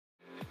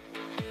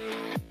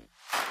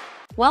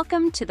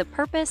Welcome to the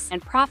Purpose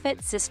and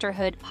Profit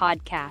Sisterhood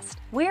podcast,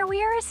 where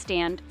we are a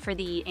stand for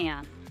the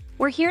and.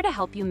 We're here to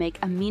help you make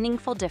a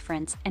meaningful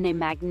difference in a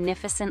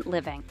magnificent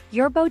living.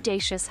 Your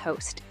bodacious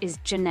host is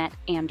Jeanette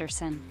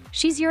Anderson.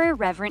 She's your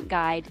irreverent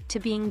guide to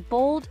being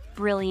bold,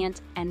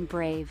 brilliant, and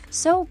brave.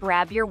 So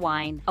grab your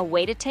wine, a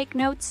way to take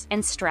notes,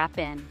 and strap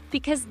in.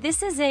 Because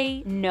this is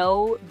a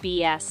no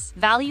BS,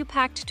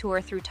 value-packed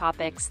tour through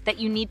topics that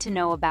you need to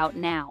know about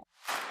now.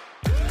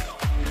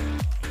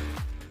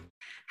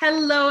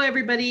 Hello,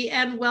 everybody,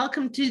 and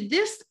welcome to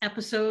this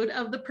episode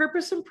of the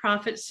Purpose and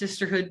Profit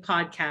Sisterhood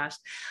podcast.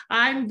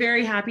 I'm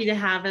very happy to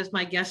have as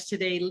my guest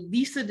today,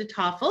 Lisa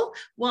Detoffol.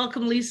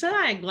 Welcome, Lisa.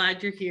 I'm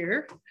glad you're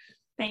here.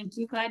 Thank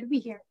you. Glad to be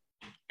here.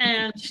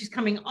 And she's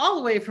coming all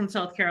the way from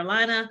South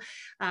Carolina,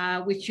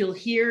 which you'll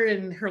hear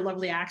in her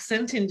lovely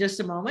accent in just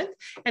a moment.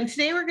 And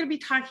today we're going to be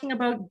talking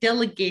about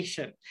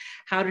delegation,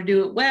 how to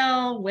do it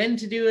well, when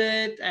to do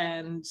it,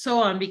 and so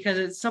on, because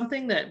it's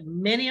something that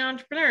many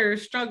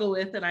entrepreneurs struggle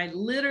with. And I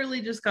literally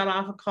just got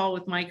off a call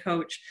with my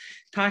coach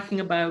talking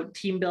about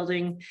team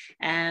building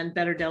and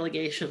better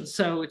delegation.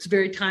 So it's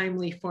very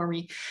timely for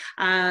me.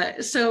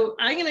 So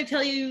I'm going to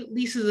tell you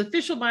Lisa's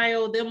official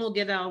bio, then we'll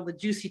get all the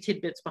juicy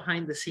tidbits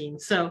behind the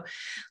scenes. So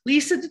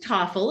Lisa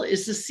Detoffol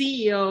is the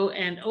CEO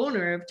and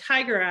owner of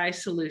Tiger Eye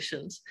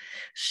Solutions.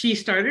 She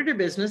started her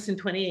business in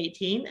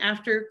 2018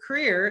 after a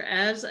career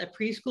as a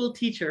preschool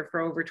teacher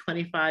for over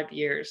 25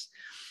 years.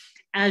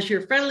 As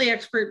your friendly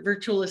expert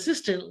virtual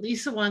assistant,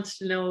 Lisa wants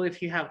to know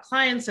if you have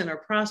clients and or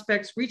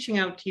prospects reaching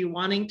out to you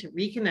wanting to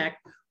reconnect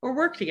or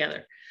work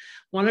together.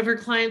 One of her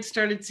clients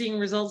started seeing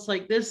results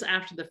like this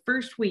after the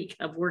first week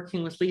of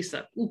working with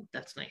Lisa. Ooh,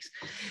 that's nice.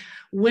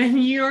 When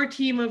you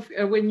dream of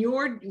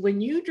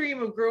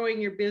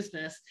growing your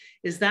business,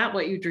 is that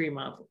what you dream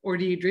of? Or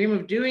do you dream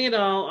of doing it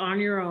all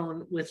on your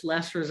own with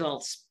less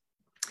results?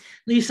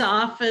 Lisa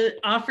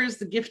offers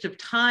the gift of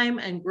time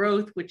and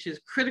growth, which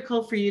is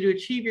critical for you to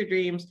achieve your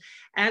dreams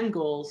and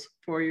goals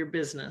for your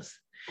business.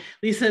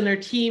 Lisa and her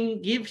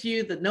team gives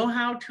you the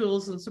know-how,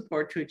 tools, and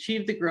support to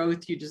achieve the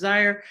growth you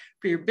desire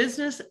for your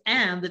business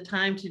and the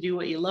time to do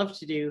what you love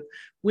to do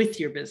with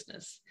your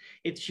business.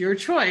 It's your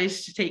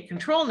choice to take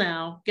control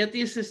now, get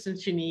the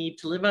assistance you need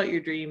to live out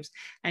your dreams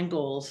and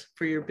goals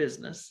for your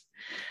business.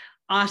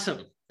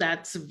 Awesome.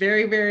 That's a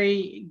very,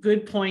 very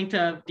good point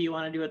of, do you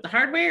want to do it the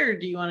hard way or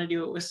do you want to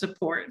do it with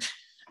support?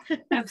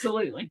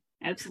 Absolutely.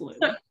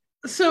 Absolutely.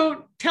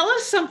 So tell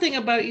us something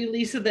about you,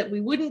 Lisa, that we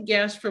wouldn't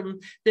guess from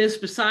this,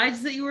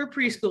 besides that you were a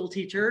preschool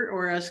teacher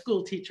or a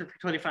school teacher for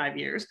 25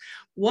 years.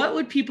 What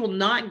would people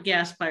not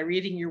guess by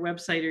reading your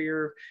website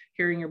or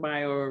hearing your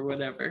bio or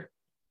whatever?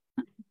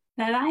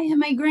 That I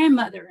am a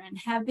grandmother and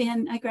have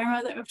been a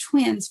grandmother of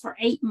twins for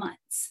 8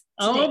 months.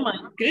 Oh my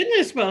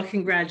goodness. Well,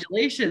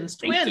 congratulations.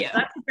 Twins.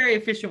 That's a very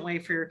efficient way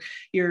for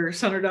your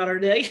son or daughter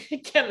to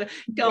get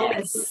all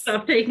this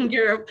stuff taken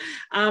care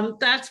of.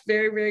 That's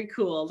very, very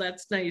cool.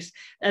 That's nice.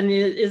 And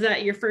is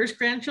that your first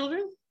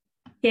grandchildren?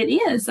 It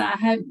is. I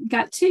have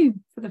got 2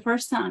 for the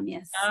first time.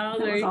 Yes. Oh,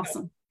 that was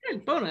awesome.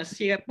 Good. Bonus.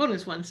 You got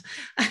bonus ones.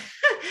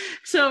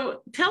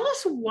 So tell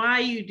us why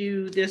you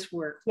do this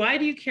work. Why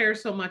do you care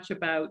so much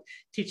about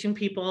teaching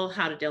people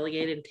how to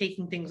delegate and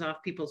taking things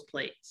off people's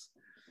plates?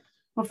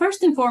 Well,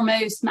 first and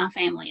foremost, my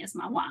family is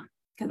my why,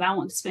 because I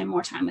want to spend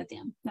more time with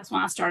them. That's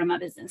why I started my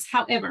business.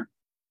 However,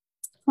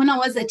 when I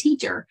was a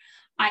teacher,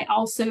 I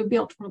also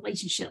built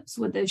relationships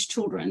with those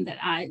children that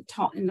I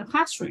taught in the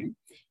classroom,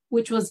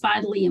 which was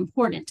vitally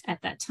important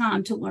at that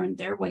time to learn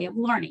their way of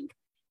learning.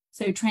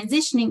 So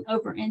transitioning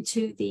over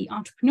into the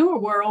entrepreneur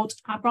world,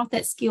 I brought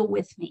that skill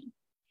with me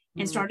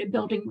and started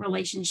building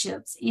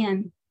relationships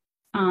in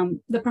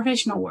the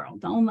professional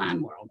world, the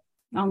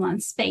online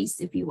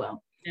space, if you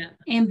will. Yeah.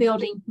 And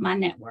building my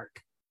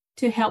network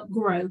to help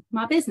grow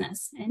my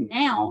business. And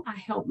now I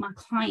help my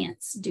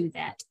clients do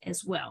that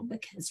as well,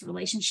 because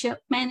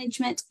relationship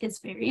management is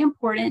very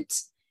important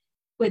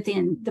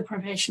within the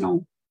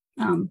professional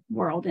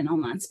world and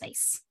online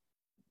space.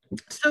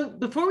 So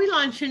before we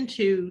launch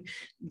into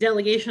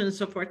delegation and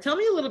so forth, tell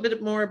me a little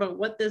bit more about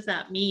what does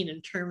that mean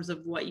in terms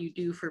of what you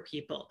do for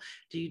people?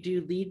 Do you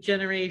do lead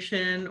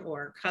generation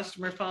or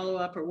customer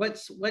follow-up, or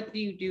what do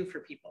you do for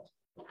people?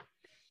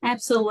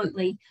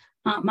 Absolutely.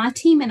 My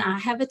team and I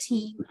have a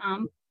team.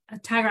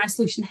 Tiger Eye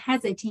Solution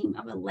has a team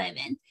of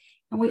 11,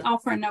 and we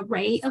offer an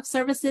array of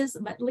services,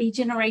 but lead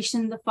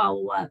generation, the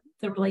follow-up,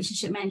 the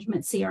relationship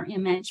management, CRM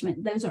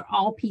management, those are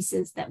all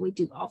pieces that we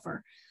do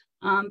offer.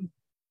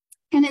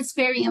 And it's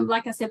very,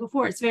 like I said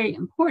before, it's very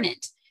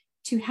important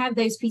to have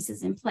those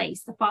pieces in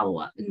place, the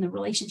follow-up and the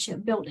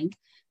relationship building,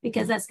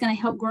 because that's going to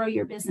help grow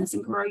your business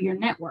and grow your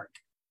network.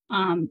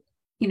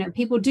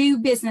 People do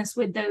business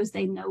with those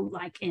they know,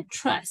 like, and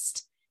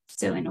trust.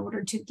 So in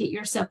order to get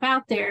yourself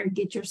out there,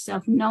 get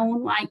yourself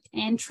known, liked,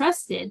 and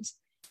trusted,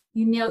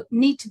 you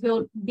need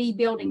to be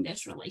building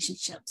those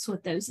relationships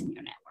with those in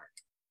your network.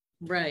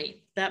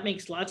 Right. That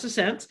makes lots of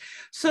sense.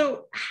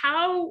 So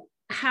how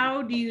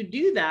do you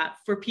do that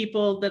for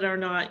people that are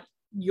not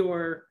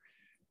your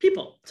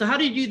people? So how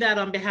do you do that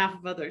on behalf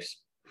of others?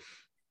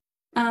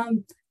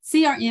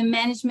 CRM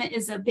management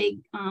is a big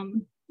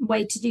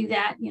way to do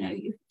that.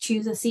 You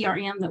choose a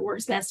CRM that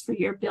works best for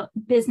your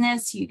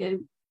business. You go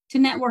to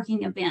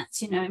networking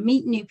events,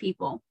 meet new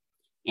people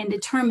and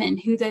determine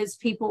who those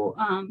people,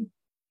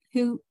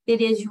 who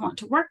it is you want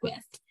to work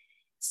with.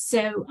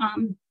 So,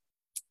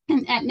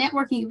 and at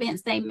networking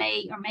events, they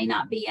may or may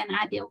not be an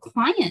ideal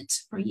client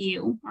for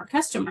you or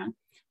customer.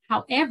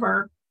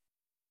 However,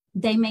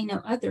 they may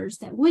know others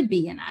that would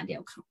be an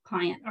ideal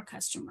client or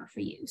customer for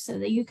you, so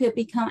that you could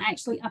become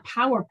actually a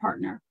power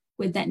partner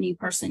with that new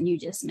person you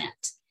just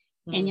met.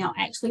 Mm-hmm. And y'all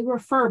actually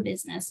refer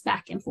business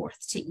back and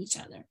forth to each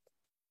other.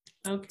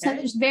 Okay. So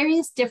there's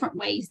various different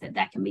ways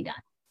that can be done.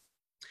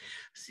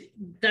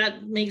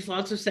 That makes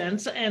lots of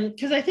sense. And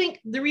because I think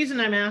the reason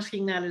I'm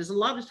asking that is a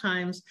lot of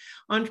times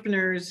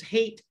entrepreneurs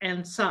hate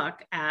and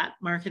suck at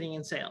marketing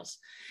and sales.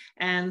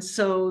 And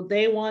so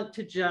they want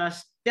to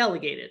just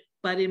delegate it.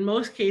 But in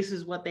most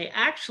cases, what they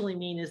actually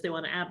mean is they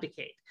want to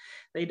abdicate.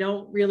 They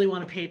don't really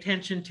want to pay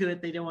attention to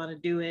it. They don't want to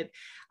do it.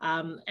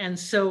 And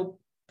so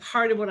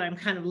part of what I'm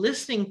kind of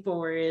listening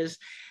for is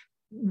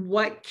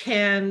what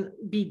can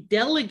be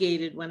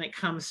delegated when it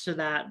comes to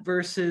that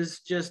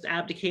versus just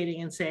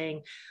abdicating and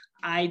saying,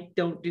 I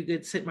don't do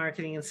good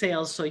marketing and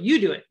sales, so you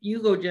do it.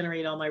 You go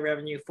generate all my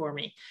revenue for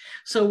me.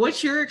 So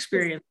what's your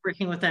experience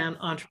working with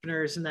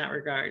entrepreneurs in that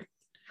regard?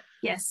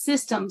 Yes,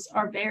 systems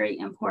are very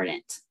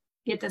important.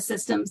 Get the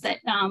systems that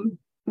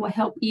will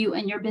help you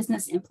and your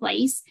business in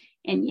place.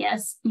 And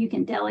yes, you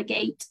can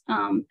delegate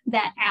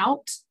that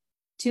out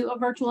to a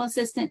virtual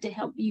assistant to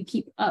help you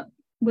keep up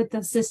with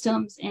the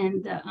systems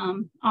and the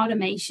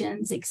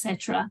automations,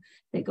 etc.,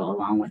 that go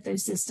along with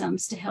those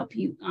systems to help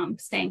you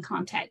stay in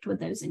contact with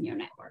those in your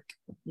network.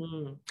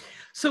 Mm.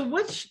 So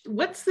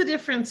what's the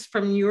difference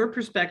from your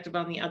perspective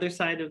on the other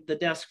side of the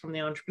desk from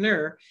the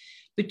entrepreneur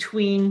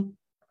between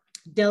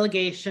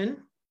delegation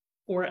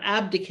or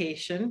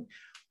abdication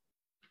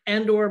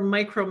and or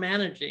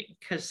micromanaging?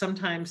 Because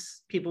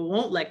sometimes people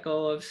won't let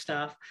go of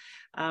stuff.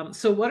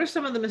 So what are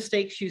some of the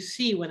mistakes you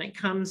see when it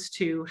comes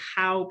to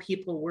how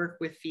people work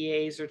with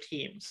VAs or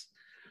teams?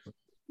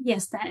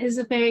 Yes, that is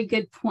a very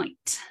good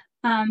point.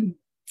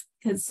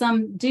 Because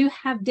some do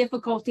have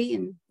difficulty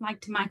and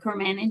like to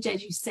micromanage,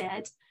 as you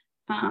said,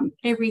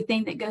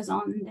 everything that goes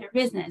on in their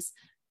business.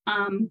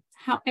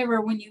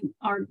 However, when you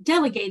are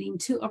delegating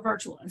to a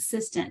virtual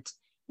assistant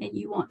and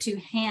you want to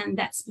hand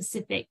that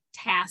specific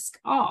task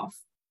off,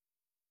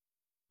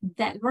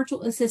 that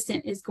virtual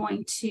assistant is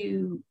going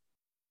to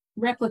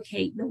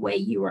replicate the way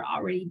you were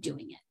already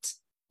doing it.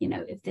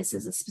 If this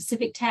is a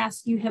specific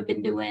task you have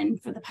been doing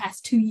for the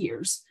past 2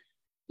 years,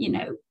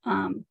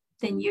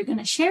 then you're going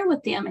to share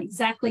with them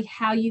exactly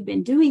how you've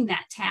been doing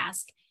that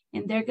task,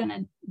 and they're going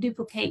to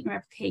duplicate and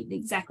replicate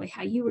exactly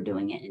how you were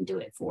doing it and do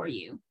it for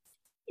you.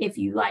 If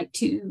you like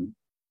to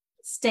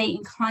stay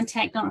in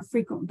contact on a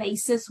frequent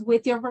basis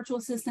with your virtual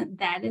assistant,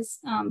 that is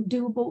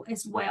doable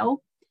as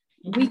well.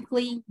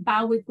 Weekly,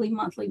 bi-weekly,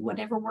 monthly,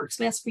 whatever works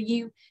best for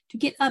you, to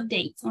get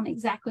updates on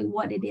exactly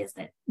what it is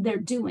that they're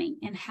doing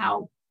and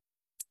how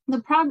the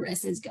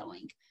progress is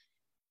going.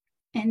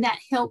 And that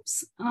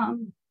helps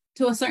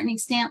to a certain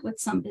extent with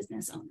some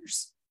business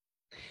owners.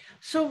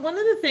 So one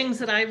of the things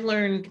that I've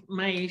learned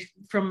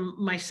from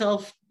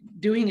myself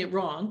doing it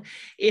wrong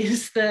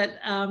is that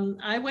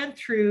I went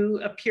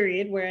through a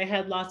period where I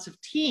had lots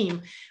of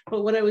team,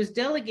 but what I was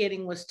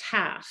delegating was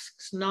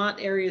tasks,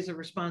 not areas of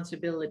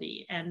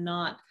responsibility, and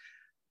not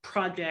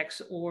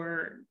projects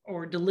or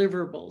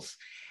deliverables.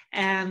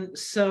 And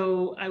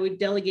so I would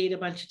delegate a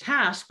bunch of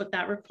tasks, but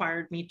that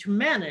required me to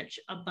manage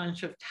a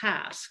bunch of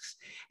tasks.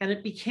 And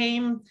it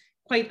became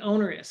quite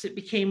onerous. It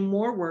became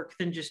more work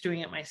than just doing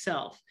it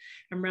myself.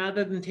 And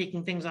rather than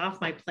taking things off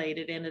my plate,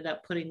 it ended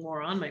up putting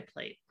more on my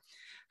plate.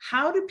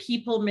 How do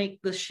people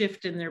make the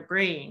shift in their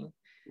brain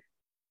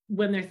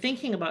when they're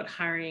thinking about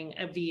hiring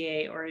a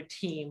VA or a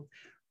team?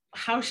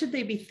 How should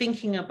they be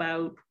thinking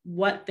about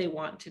what they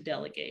want to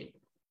delegate,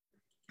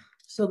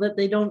 so that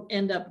they don't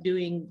end up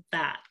doing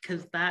that?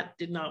 Because that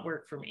did not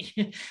work for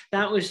me.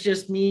 That was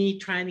just me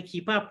trying to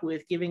keep up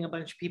with giving a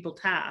bunch of people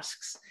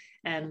tasks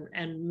and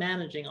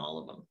managing all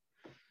of them.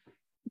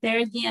 There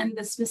again,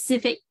 the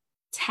specific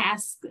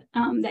task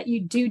that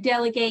you do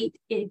delegate,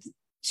 it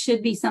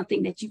should be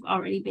something that you've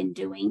already been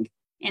doing,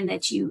 and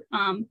that you,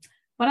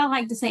 what I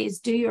like to say is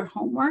do your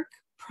homework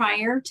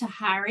prior to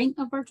hiring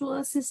a virtual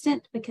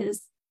assistant,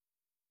 because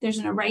there's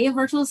an array of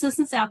virtual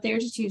assistants out there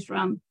to choose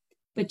from.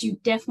 But you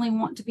definitely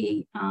want to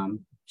be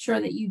sure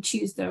that you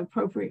choose the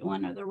appropriate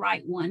one or the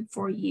right one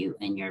for you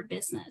and your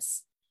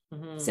business.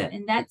 Mm-hmm. So,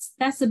 and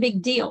that's a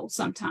big deal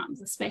sometimes,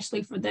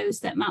 especially for those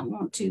that might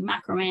want to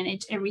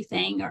micromanage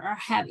everything or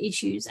have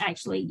issues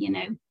actually,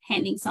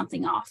 handing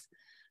something off.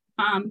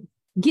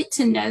 Get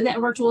to know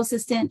that virtual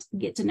assistant,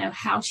 get to know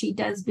how she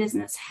does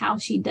business, how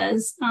she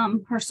does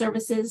her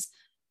services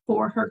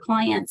for her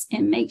clients,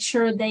 and make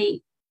sure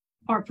they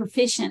are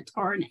proficient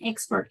or an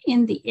expert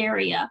in the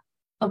area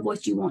of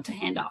what you want to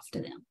hand off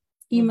to them.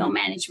 Email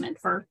management,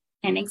 for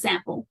an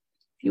example.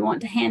 If you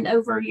want to hand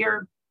over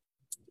your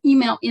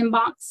email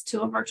inbox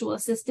to a virtual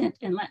assistant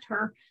and let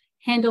her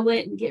handle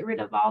it and get rid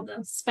of all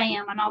the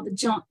spam and all the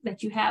junk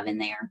that you have in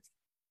there.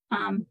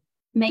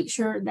 Make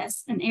sure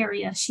that's an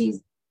area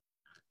she's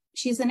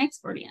an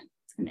expert in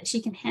and that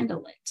she can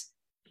handle it.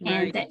 Right.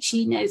 And that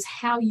she knows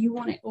how you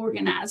want it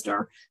organized,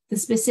 or the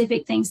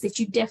specific things that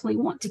you definitely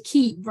want to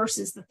keep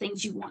versus the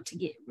things you want to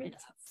get rid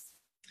of.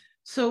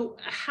 So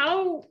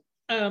how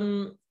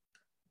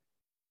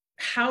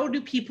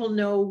do people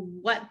know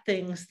what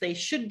things they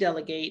should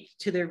delegate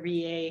to their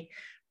VA?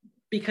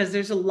 Because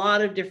there's a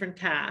lot of different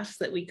tasks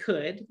that we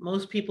could.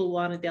 Most people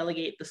want to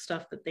delegate the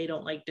stuff that they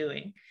don't like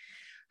doing.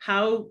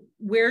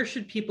 Where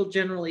should people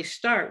generally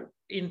start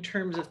in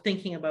terms of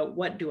thinking about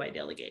what do I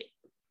delegate?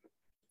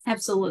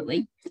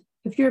 Absolutely.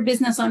 If you're a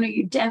business owner,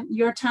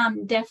 your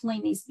time definitely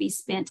needs to be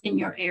spent in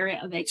your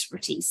area of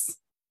expertise.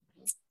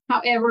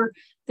 However,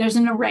 there's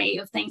an array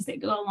of things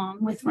that go along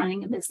with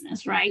running a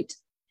business, right?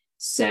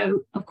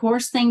 So, of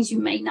course, things you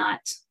may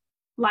not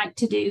like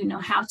to do, know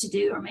how to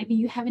do, or maybe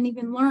you haven't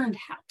even learned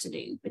how to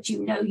do, but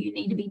you know you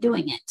need to be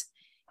doing it,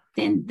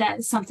 then that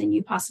is something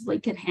you possibly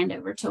could hand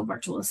over to a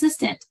virtual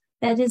assistant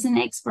that is an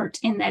expert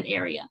in that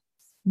area.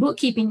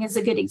 Bookkeeping is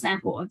a good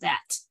example of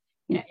that.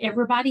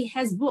 Everybody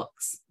has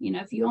books.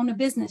 If you own a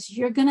business,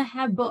 you're going to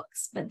have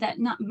books, but that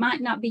might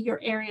not be your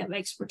area of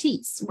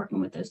expertise working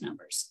with those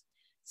numbers.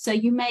 So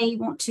you may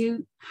want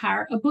to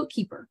hire a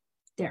bookkeeper.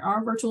 There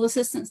are virtual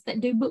assistants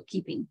that do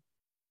bookkeeping.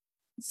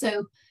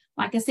 So,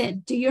 like I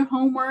said, do your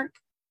homework,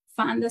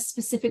 find the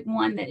specific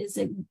one that is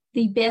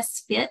the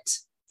best fit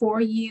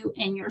for you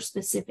and your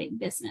specific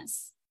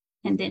business,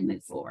 and then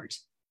move forward.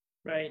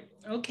 Right.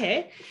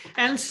 Okay.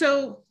 And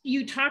so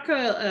you talk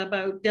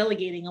about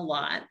delegating a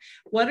lot.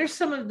 What are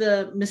some of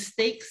the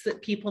mistakes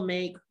that people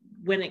make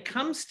when it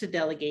comes to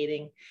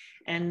delegating?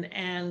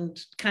 And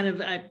kind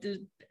of, I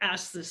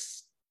asked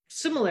this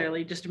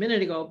similarly just a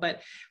minute ago,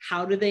 but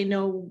how do they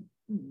know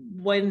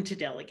when to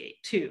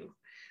delegate too?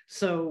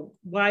 So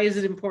why is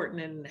it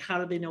important, and how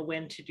do they know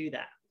when to do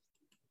that?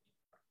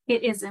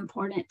 It is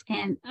important.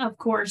 And of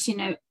course,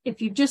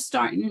 if you're just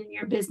starting in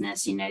your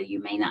business, you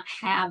may not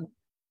have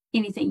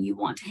anything you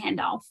want to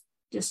hand off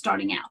just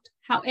starting out.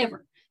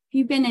 However, if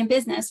you've been in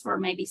business for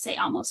maybe say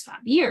almost 5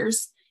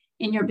 years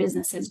and your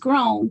business has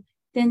grown,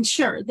 then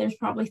sure, there's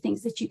probably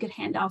things that you could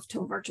hand off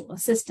to a virtual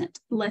assistant,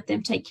 let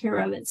them take care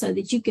of it so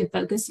that you could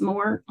focus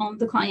more on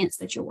the clients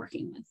that you're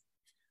working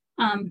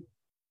with.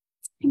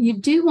 You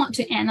do want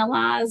to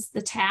analyze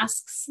the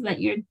tasks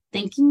that you're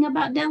thinking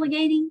about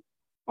delegating,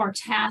 or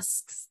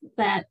tasks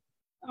that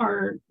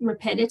are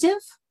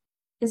repetitive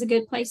is a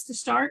good place to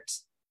start.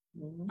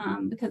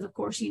 Because of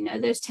course,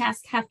 those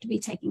tasks have to be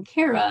taken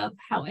care of.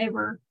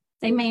 However,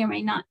 they may or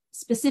may not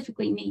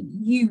specifically need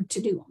you to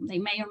do them. They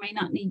may or may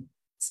not need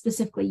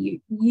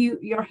specifically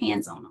your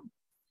hands on them,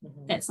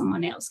 that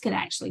someone else could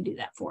actually do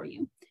that for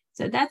you.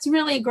 So that's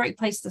really a great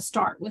place to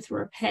start, with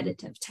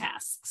repetitive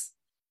tasks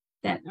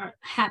that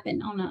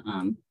happen on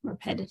a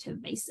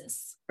repetitive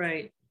basis.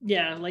 Right.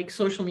 Yeah. Like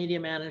social media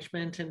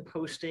management and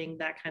posting,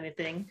 that kind of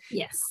thing.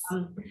 Yes.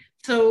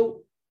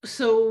 So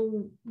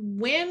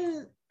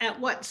at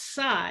what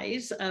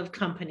size of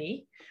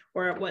company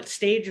or at what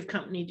stage of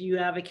company do you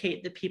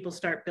advocate that people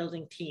start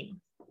building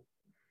team?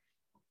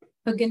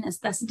 Oh goodness,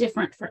 that's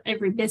different for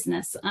every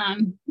business.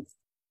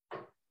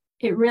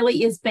 It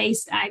really is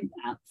based,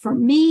 for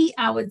me,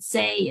 I would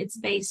say it's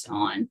based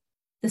on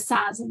the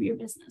size of your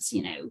business.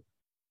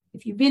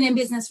 If you've been in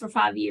business for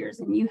 5 years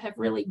and you have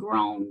really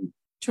grown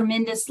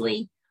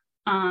tremendously,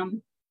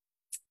 and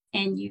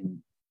you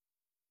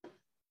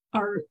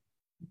are,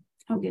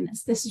 oh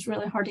goodness, this is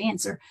really hard to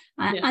answer.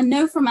 I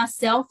know for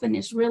myself, and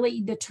it's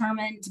really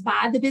determined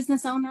by the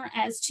business owner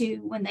as to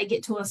when they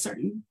get to a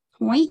certain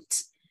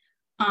point,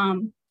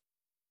 that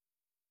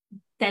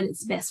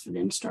it's best for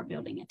them to start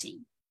building a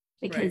team,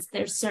 because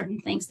there's certain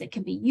things that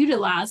can be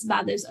utilized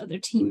by those other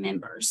team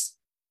members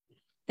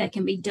that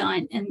can be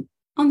done and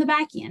on the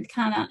back end,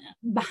 kind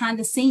of behind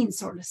the scenes,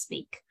 so to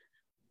speak,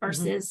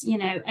 versus,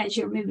 as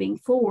you're moving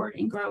forward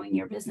and growing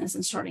your business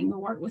and starting to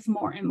work with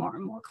more and more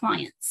and more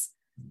clients.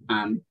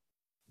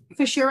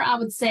 For sure, I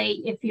would say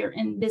if you're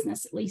in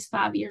business at least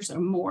 5 years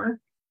or more,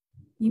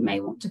 you may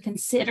want to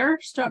consider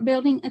start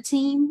building a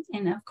team.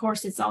 And of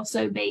course, it's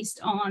also based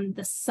on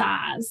the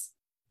size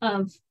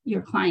of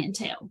your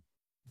clientele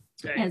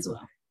as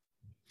well.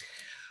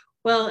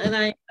 Well,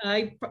 and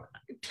I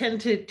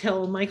tend to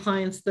tell my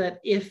clients that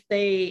if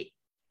they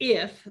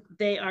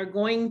are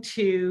going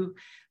to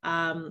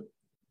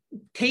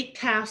take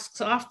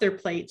tasks off their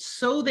plates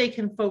so they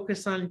can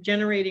focus on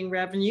generating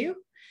revenue,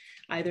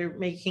 either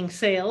making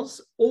sales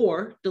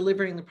or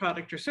delivering the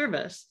product or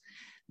service,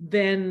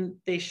 then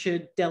they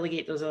should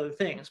delegate those other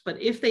things.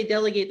 But if they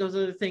delegate those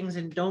other things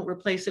and don't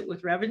replace it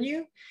with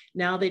revenue,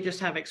 now they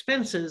just have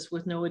expenses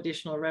with no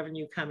additional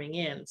revenue coming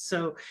in.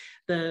 So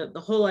the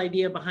whole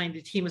idea behind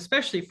a team,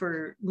 especially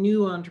for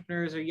new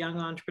entrepreneurs or young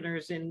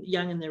entrepreneurs and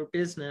young in their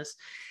business,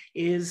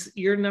 is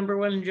your number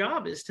one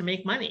job is to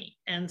make money.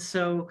 And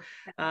so,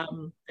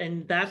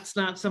 and that's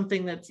not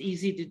something that's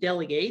easy to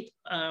delegate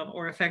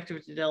or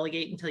effective to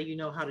delegate until you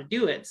know how to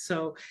do it.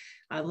 So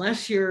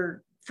unless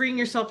you're freeing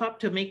yourself up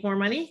to make more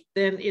money,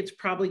 then it's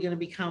probably going to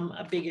become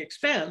a big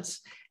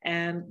expense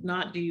and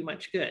not do you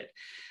much good,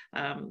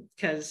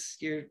 because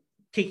you're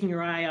taking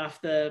your eye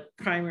off the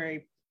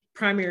primary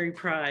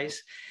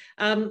prize.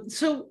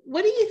 So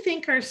what do you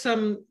think are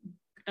some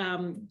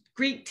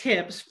great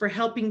tips for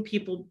helping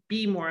people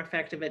be more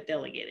effective at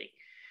delegating?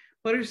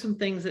 What are some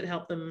things that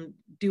help them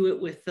do it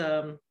with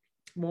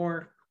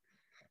more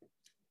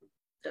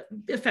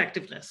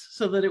effectiveness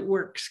so that it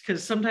works?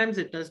 Because sometimes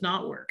it does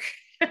not work.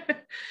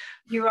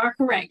 You are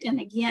correct. And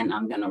again,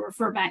 I'm going to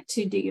refer back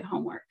to do your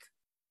homework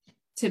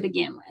to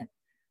begin with.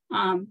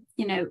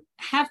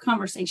 Have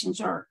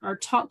conversations or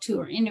talk to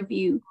or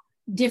interview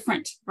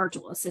different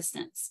virtual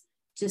assistants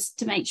just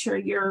to make sure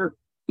you're,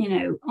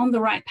 on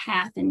the right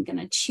path and going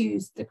to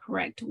choose the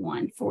correct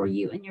one for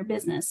you and your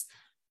business.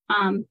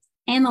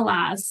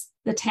 Analyze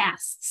the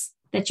tasks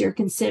that you're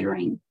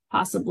considering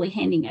possibly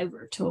handing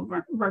over to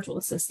a virtual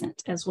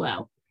assistant as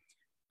well.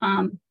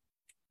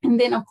 And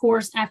then, of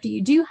course, after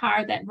you do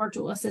hire that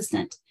virtual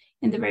assistant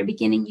in the very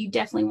beginning, you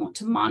definitely want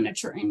to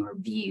monitor and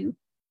review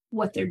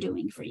what they're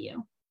doing for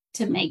you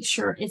to make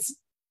sure it's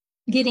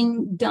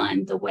getting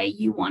done the way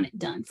you want it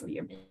done for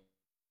your business.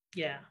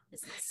 Yeah,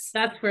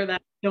 that's where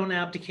that don't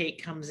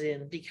abdicate comes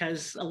in,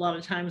 because a lot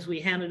of times we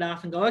hand it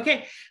off and go,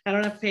 okay, I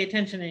don't have to pay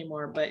attention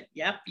anymore. But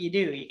yep, you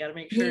do. You got to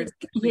make sure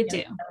you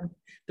do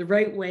the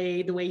right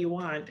way, the way you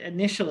want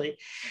initially.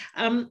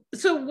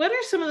 So what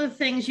are some of the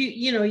things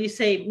you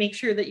say, make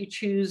sure that you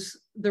choose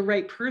the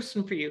right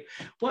person for you?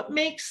 What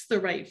makes the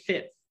right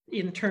fit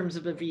in terms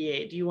of a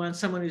VA? Do you want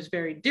someone who's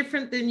very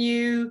different than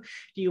you?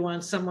 Do you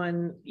want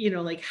someone,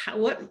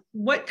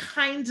 what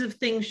kinds of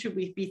things should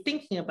we be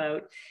thinking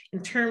about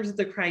in terms of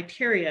the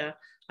criteria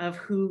of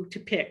who to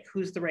pick,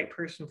 who's the right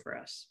person for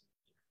us?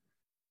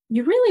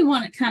 You really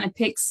want to kind of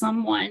pick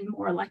someone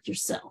more like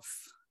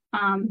yourself.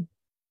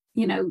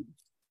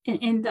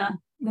 In the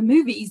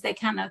movies, they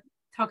kind of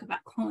talk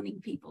about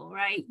cloning people,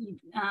 right? You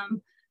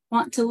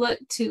want to look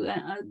to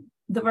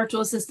the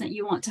virtual assistant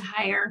you want to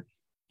hire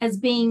as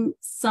being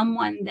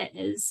someone that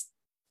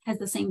has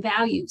the same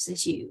values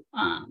as you,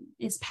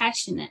 is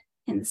passionate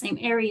in the same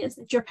areas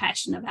that you're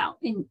passionate about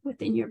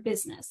within your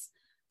business.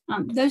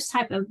 Those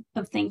type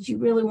of things you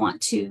really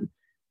want to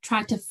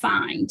try to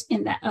find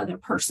in that other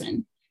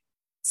person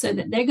so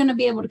that they're going to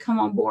be able to come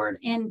on board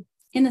and,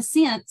 in a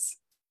sense,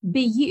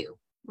 be you,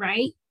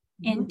 right?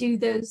 Mm-hmm. And do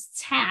those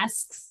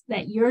tasks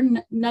that you're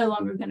no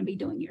longer going to be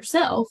doing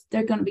yourself.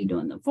 They're going to be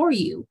doing them for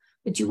you,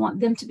 but you want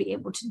them to be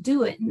able to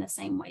do it in the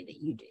same way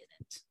that you did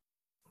it.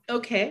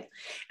 Okay.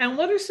 And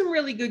what are some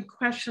really good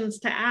questions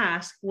to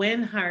ask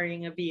when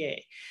hiring a VA?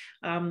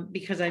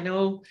 Because I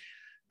know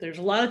there's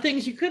a lot of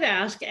things you could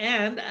ask,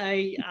 and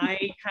I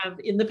have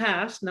in the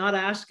past not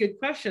asked good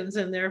questions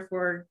and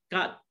therefore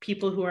got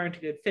people who aren't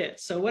a good fit.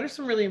 So what are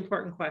some really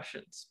important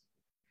questions?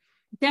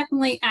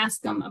 Definitely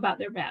ask them about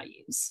their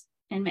values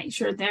and make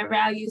sure their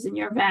values and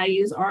your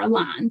values are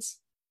aligned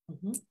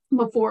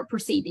before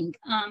proceeding.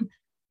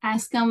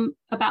 Ask them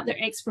about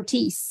their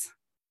expertise,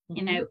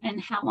 and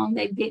how long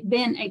they've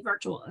been a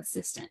virtual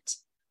assistant.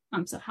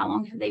 So how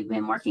long have they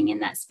been working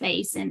in that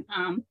space, and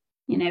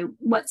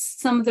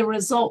what's some of the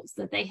results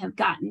that they have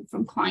gotten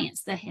from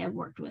clients they have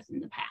worked with in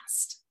the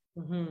past.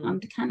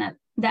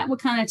 That would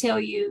kind of tell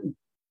you,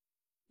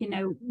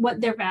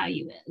 what their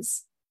value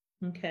is.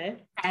 Okay.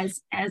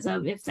 As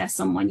of if that's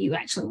someone you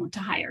actually want to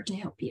hire to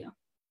help you.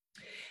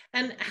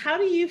 And how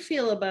do you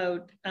feel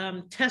about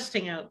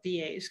testing out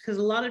VAs? Because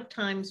a lot of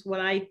times what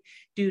I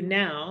do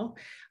now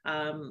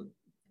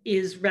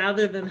is,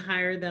 rather than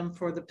hire them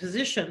for the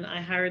position,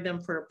 I hire them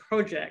for a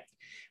project.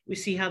 We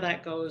see how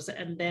that goes,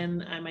 and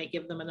then I might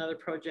give them another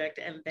project,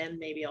 and then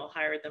maybe I'll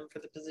hire them for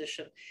the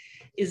position.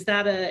 Is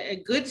that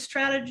a good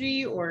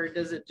strategy, or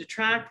does it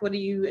detract? What do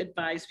you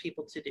advise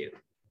people to do?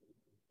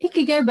 It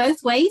could go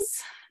both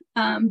ways.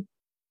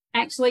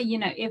 Actually,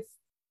 if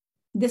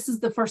this is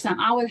the first time,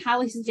 I would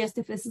highly suggest,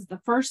 if this is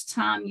the first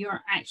time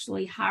you're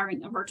actually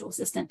hiring a virtual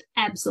assistant,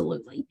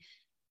 absolutely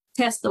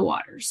test the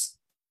waters.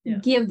 Yeah.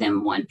 Give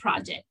them one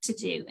project to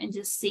do and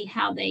just see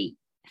how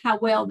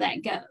well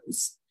that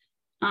goes.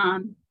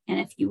 And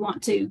if you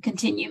want to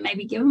continue,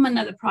 maybe give them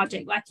another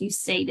project, like you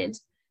stated,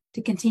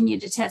 to continue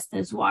to test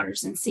those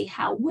waters and see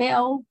how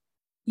well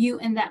you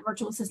and that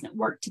virtual assistant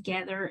work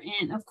together.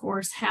 And of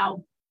course,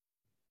 how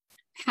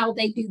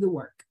they do the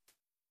work,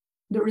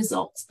 the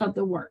results of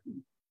the work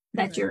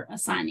that you're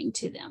assigning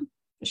to them,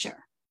 for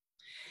sure.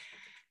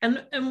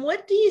 And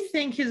what do you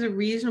think is a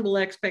reasonable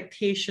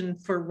expectation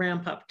for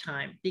ramp up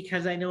time?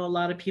 Because I know a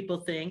lot of people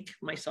think,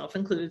 myself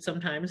included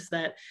sometimes,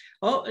 that,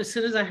 as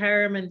soon as I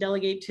hire them and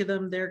delegate to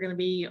them, they're going to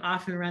be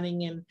off and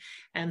running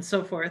and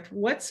so forth.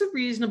 What's a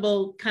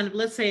reasonable kind of,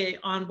 let's say,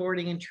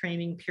 onboarding and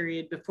training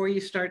period before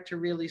you start to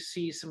really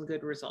see some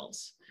good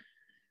results?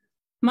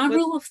 My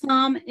rule of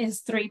thumb is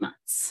 3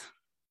 months.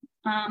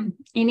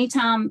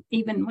 Anytime,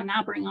 even when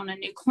I bring on a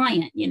new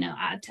client,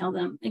 I tell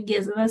them it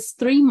gives us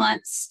 3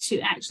 months to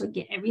actually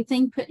get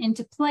everything put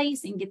into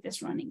place and get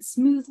this running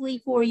smoothly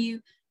for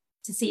you,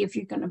 to see if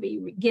you're going to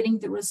be getting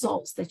the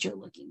results that you're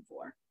looking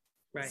for.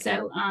 Right.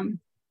 So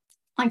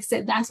like I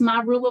said, that's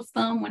my rule of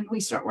thumb when we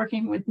start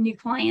working with new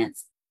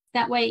clients.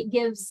 That way it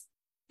gives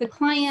the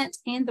client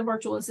and the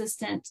virtual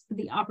assistant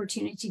the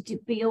opportunity to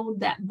build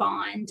that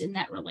bond and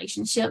that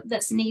relationship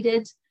that's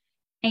needed.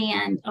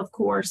 And of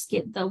course,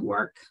 get the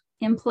work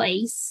in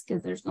place,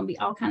 because there's going to be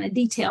all kind of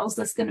details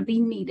that's going to be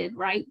needed,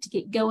 right, to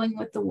get going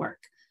with the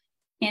work.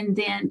 And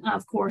then,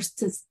 of course,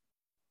 to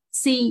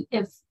see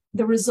if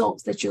the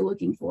results that you're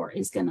looking for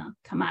is going to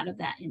come out of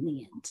that in the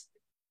end.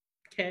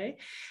 Okay.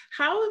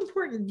 How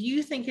important do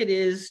you think it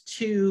is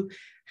to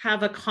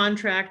have a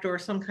contract or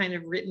some kind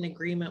of written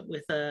agreement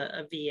with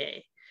a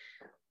VA?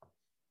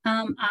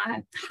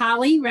 I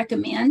highly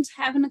recommend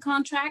having a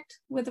contract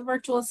with a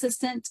virtual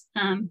assistant,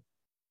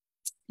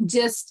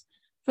 just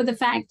for the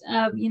fact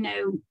of,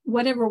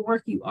 whatever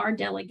work you are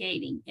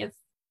delegating. If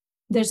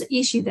there's an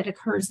issue that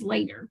occurs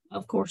later,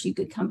 of course, you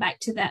could come back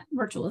to that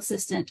virtual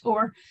assistant,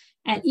 or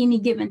at any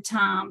given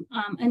time,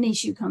 an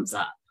issue comes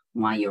up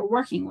while you're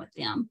working with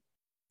them.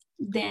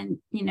 Then,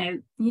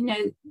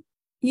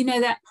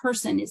 that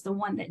person is the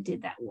one that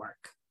did that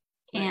work.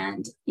 Right.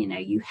 And,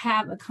 you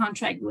have a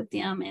contract with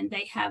them, and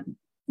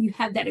you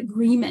have that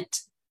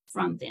agreement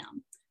from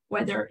them,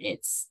 whether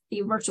it's the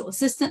virtual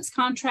assistant's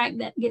contract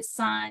that gets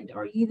signed,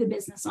 or you, the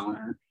business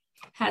owner,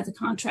 has a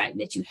contract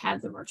that you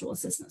have the virtual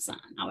assistant sign.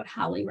 I would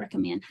highly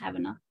recommend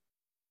having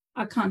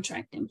a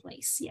contract in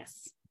place.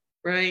 Yes.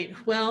 Right.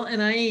 Well, and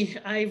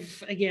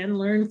I've again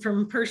learned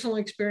from personal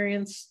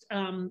experience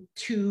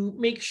to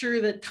make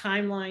sure that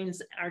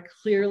timelines are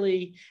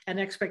clearly and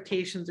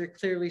expectations are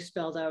clearly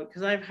spelled out,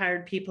 because I've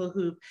hired people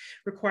who've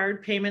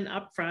required payment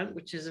upfront,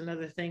 which is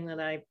another thing that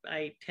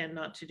I tend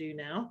not to do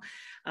now,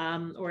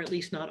 or at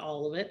least not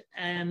all of it.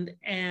 And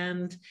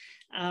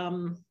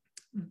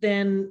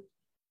then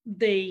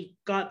they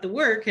got the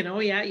work and, oh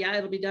yeah,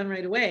 it'll be done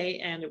right away.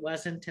 And it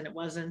wasn't. And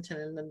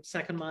then the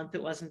second month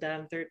it wasn't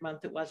done. Third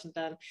month it wasn't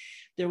done.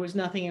 There was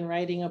nothing in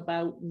writing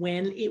about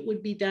when it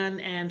would be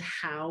done and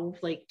how,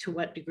 like to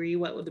what degree,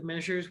 what the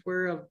measures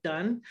were of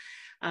done,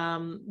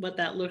 what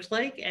that looked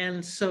like.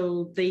 And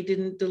so they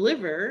didn't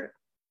deliver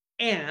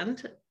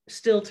and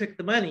still took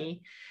the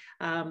money.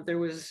 There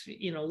was,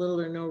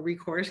 little or no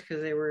recourse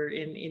because they were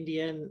in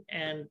India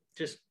and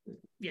just,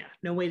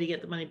 no way to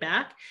get the money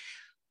back.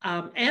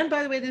 And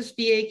by the way, this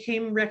VA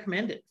came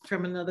recommended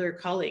from another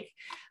colleague,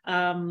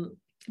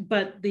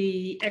 but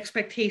the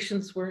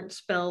expectations weren't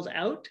spelled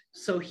out.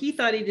 So he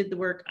thought he did the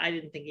work. I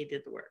didn't think he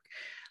did the work.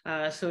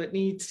 So it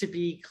needs to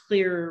be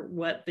clear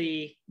what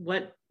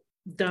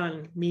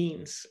done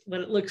means,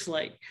 what it looks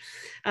like.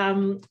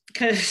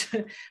 Because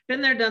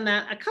been there, done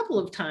that a couple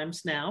of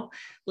times now,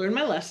 learned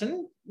my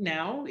lesson.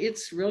 Now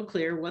it's real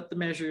clear what the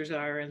measures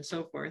are and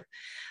so forth.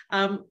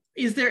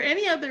 Is there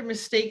any other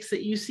mistakes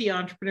that you see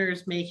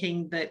entrepreneurs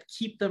making that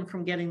keep them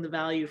from getting the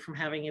value from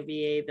having a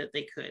VA that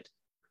they could?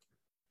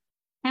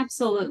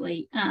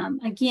 Absolutely.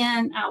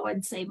 Again, I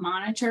would say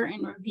monitor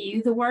and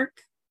review the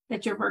work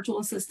that your virtual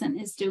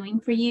assistant is doing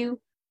for you.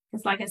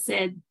 Because like I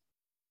said,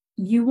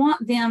 you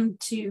want them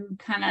to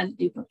kind of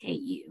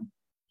duplicate you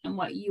and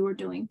what you were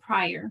doing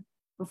prior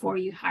before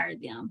you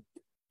hired them.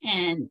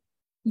 And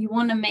you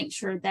want to make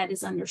sure that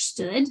is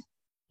understood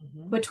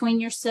between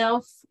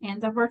yourself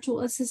and the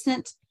virtual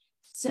assistant.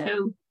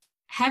 So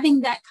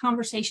having that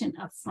conversation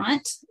up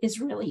front is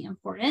really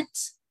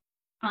important.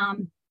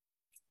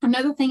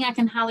 Another thing I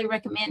can highly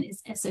recommend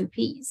is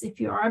SOPs. If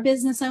you are a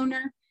business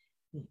owner,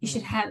 you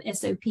should have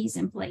SOPs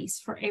in place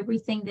for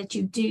everything that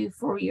you do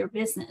for your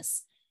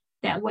business.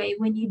 That way,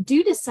 when you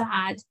do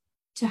decide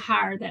to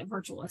hire that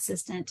virtual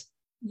assistant,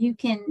 you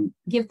can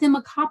give them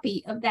a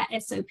copy of that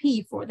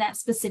SOP for that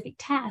specific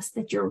task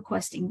that you're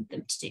requesting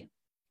them to do.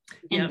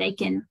 And they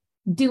can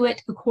do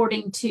it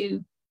according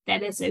to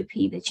that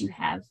SOP that you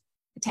have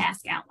the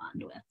task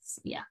outlined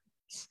with. Yeah.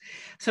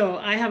 So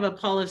I have a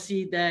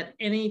policy that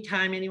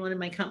anytime anyone in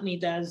my company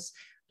does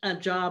a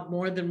job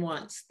more than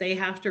once, they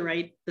have to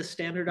write the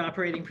standard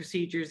operating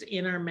procedures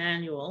in our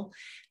manual.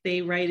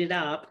 They write it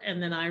up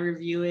and then I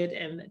review it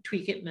and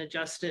tweak it and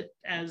adjust it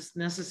as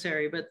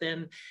necessary. But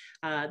then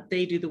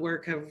they do the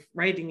work of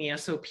writing the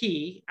SOP.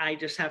 I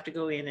just have to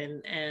go in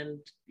and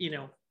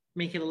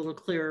make it a little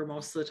clearer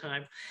most of the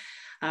time.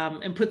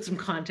 And put some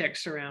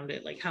context around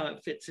it, like how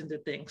it fits into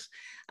things.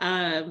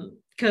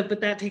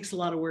 But that takes a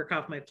lot of work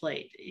off my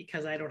plate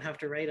because I don't have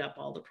to write up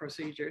all the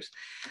procedures.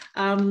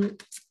 I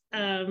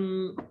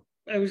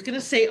was going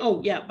to say,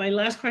 my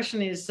last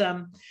question is,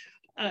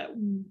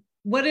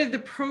 what are the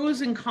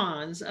pros and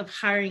cons of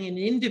hiring an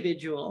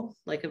individual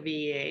like a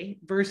VA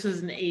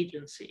versus an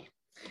agency?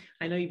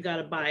 I know you've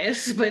got a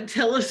bias, but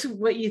tell us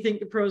what you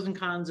think the pros and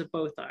cons of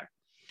both are.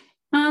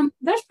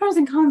 There's pros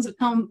and cons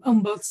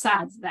on both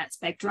sides of that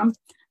spectrum.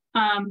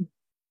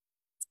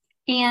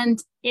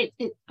 And it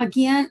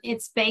again,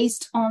 it's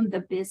based on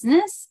the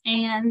business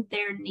and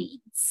their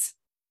needs.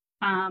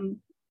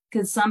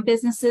 Because some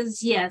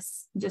businesses,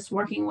 yes, just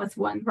working with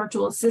one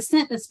virtual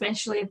assistant,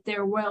 especially if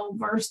they're well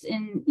versed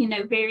in,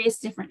 various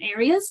different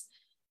areas,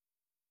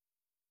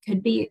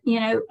 could be,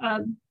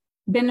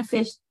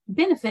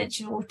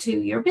 beneficial to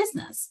your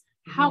business.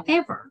 Mm-hmm.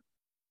 However,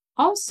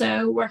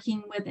 Also,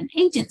 working with an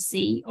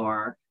agency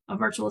or a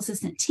virtual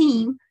assistant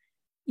team,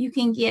 you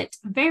can get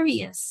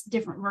various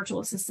different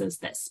virtual assistants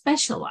that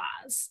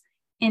specialize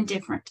in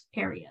different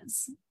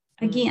areas.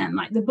 Again,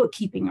 like the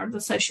bookkeeping or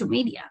the social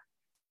media.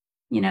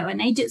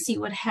 An agency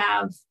would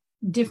have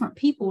different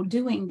people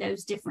doing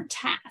those different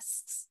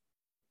tasks.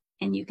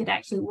 And you could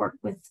actually work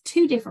with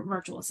 2 different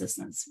virtual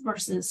assistants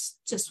versus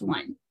just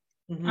one.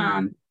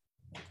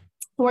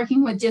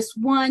 Working with just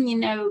one,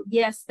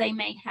 yes, they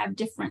may have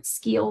different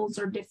skills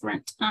or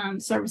different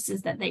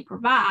services that they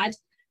provide.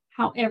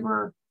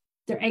 However,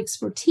 their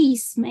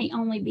expertise may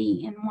only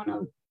be in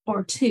 1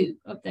 or 2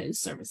 of those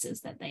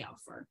services that they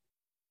offer.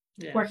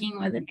 Yeah. Working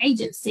with an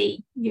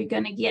agency, you're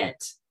going to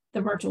get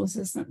the virtual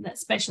assistant that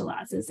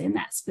specializes in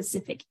that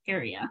specific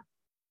area.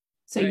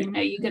 So,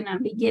 you're going to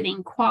be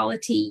getting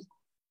quality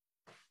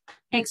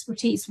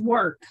expertise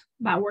work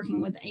by working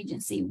with the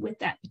agency with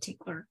that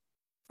particular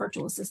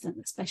virtual assistant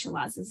that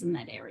specializes in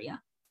that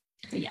area.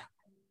 So, yeah.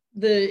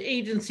 The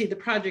agency, the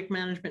project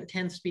management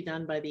tends to be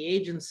done by the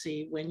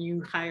agency. When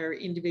you hire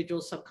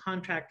individual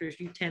subcontractors,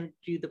 you tend to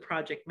do the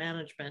project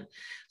management.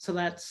 So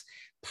that's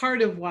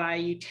part of why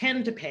you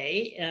tend to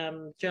pay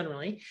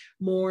generally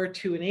more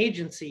to an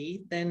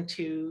agency than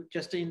to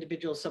just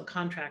individual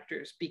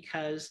subcontractors,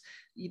 because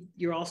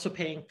you're also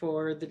paying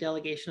for the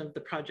delegation of the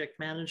project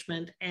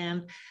management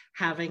and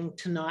having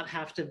to not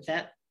have to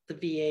vet the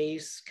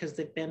VAs because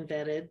they've been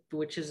vetted,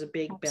 which is a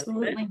big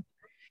benefit.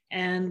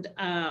 And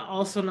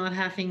also not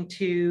having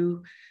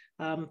to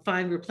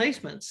find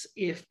replacements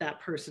if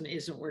that person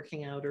isn't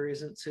working out or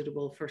isn't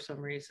suitable for some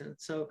reason.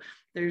 So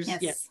there's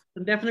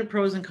some definite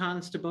pros and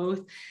cons to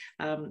both.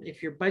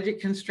 If you're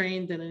budget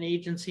constrained, then an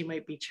agency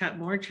might be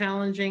more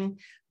challenging,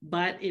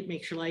 but it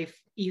makes your life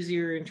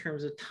easier in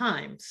terms of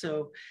time.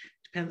 So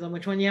depends on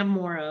which one you have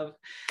more of.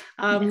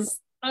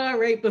 All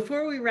right,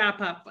 before we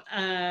wrap up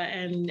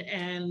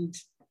and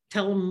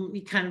tell them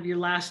kind of your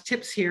last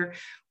tips here,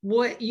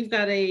 what you've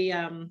got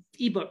a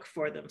ebook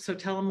for them. So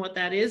tell them what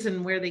that is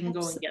and where they can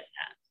go and get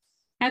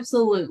that.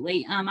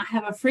 Absolutely. I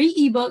have a free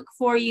ebook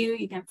for you.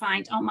 You can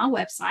find on my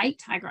website,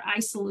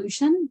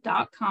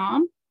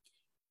 tigereyeSolution.com.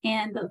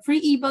 And the free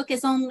ebook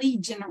is on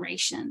lead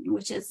generation,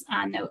 which is,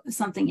 I know,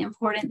 something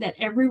important that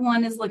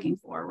everyone is looking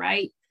for,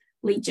 right?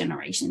 Lead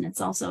generation. It's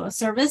also a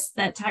service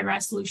that Tiger Eye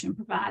Solution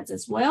provides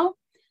as well.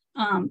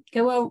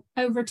 Go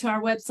over to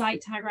our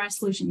website,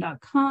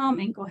 tigereyeSolution.com,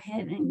 and go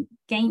ahead and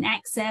gain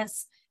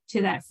access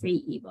to that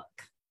free ebook.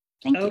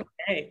 Thank you.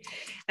 Okay.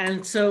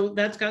 And so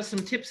that's got some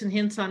tips and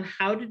hints on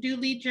how to do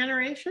lead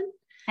generation?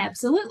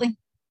 Absolutely.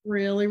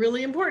 Really,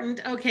 really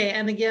important. Okay.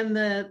 And again,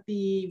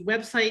 the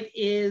website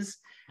is,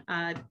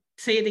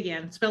 say it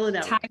again, spell it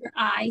out.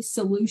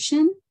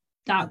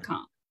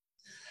 tigereyeSolution.com.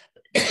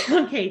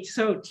 Okay.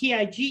 So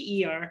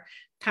TIGER,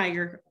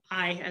 Tiger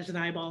Eye as an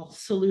eyeball,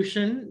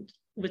 solution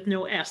with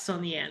no S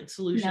on the end,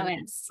 solution. No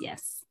S,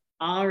 yes.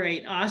 All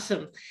right,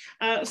 awesome.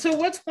 So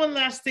what's one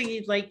last thing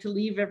you'd like to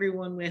leave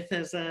everyone with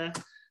as a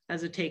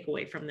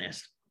takeaway from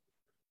this?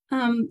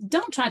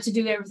 Don't try to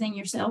do everything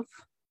yourself.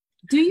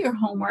 Do your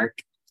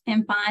homework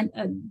and find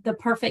the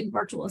perfect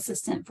virtual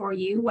assistant for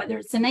you, whether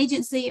it's an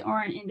agency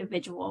or an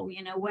individual,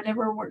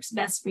 whatever works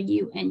best for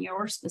you and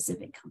your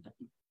specific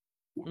company.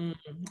 Yeah.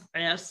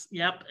 Yes,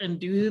 yep, and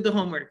do the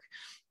homework.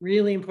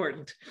 Really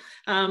important.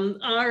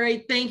 All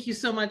right, thank you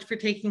so much for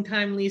taking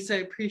time, Lisa.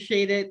 I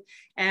appreciate it.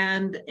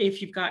 And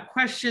if you've got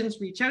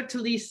questions, reach out to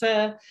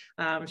Lisa.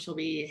 She'll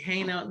be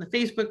hanging out in the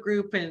Facebook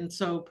group, and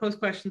so post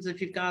questions if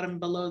you've got them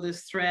below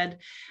this thread.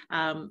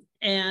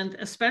 And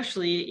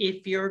especially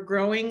if you're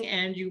growing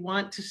and you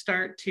want to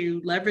start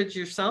to leverage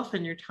yourself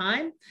and your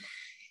time,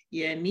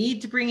 you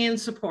need to bring in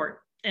support.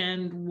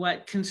 And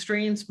what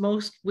constrains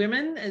most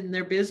women in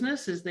their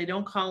business is they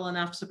don't call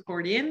enough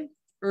support in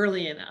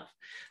early enough.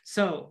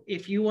 So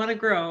if you want to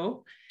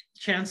grow,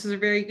 chances are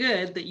very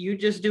good that you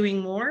just doing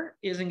more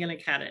isn't going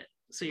to cut it.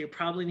 So you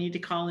probably need to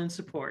call in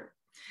support.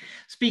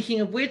 Speaking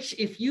of which,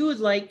 if you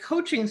would like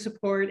coaching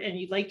support and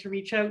you'd like to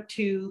reach out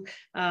to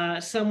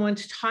someone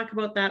to talk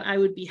about that, I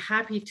would be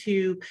happy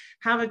to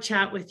have a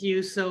chat with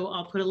you. So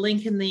I'll put a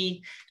link in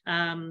the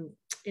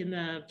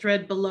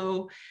thread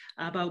below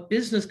about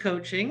business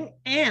coaching,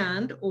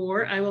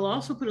 or I will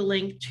also put a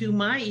link to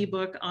my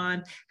ebook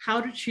on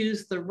how to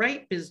choose the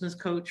right business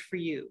coach for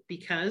you,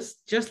 because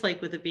just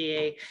like with a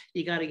VA,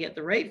 you got to get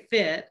the right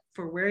fit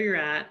for where you're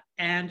at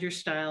and your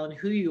style and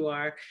who you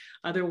are.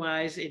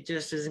 Otherwise, it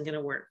just isn't going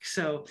to work.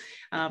 So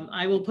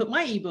I will put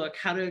my ebook,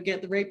 How to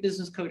Get the Right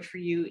Business Coach for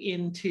You,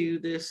 into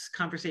this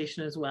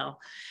conversation as well.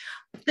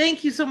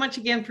 Thank you so much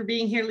again for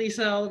being here,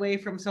 Lisa, all the way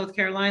from South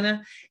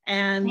Carolina.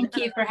 And thank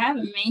you for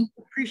having me.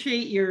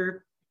 Appreciate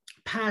your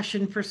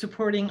passion for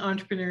supporting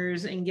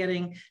entrepreneurs and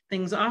getting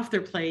things off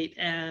their plate,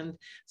 and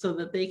so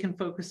that they can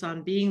focus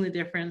on being the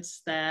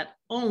difference that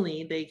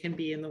only they can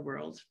be in the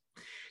world.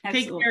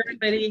 Absolutely. Take care,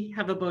 everybody.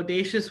 Have a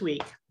bodacious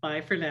week.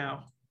 Bye for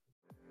now.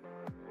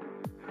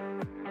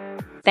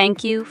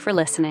 Thank you for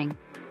listening.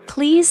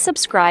 Please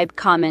subscribe,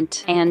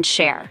 comment, and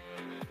share.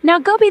 Now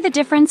go be the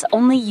difference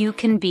only you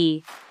can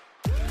be.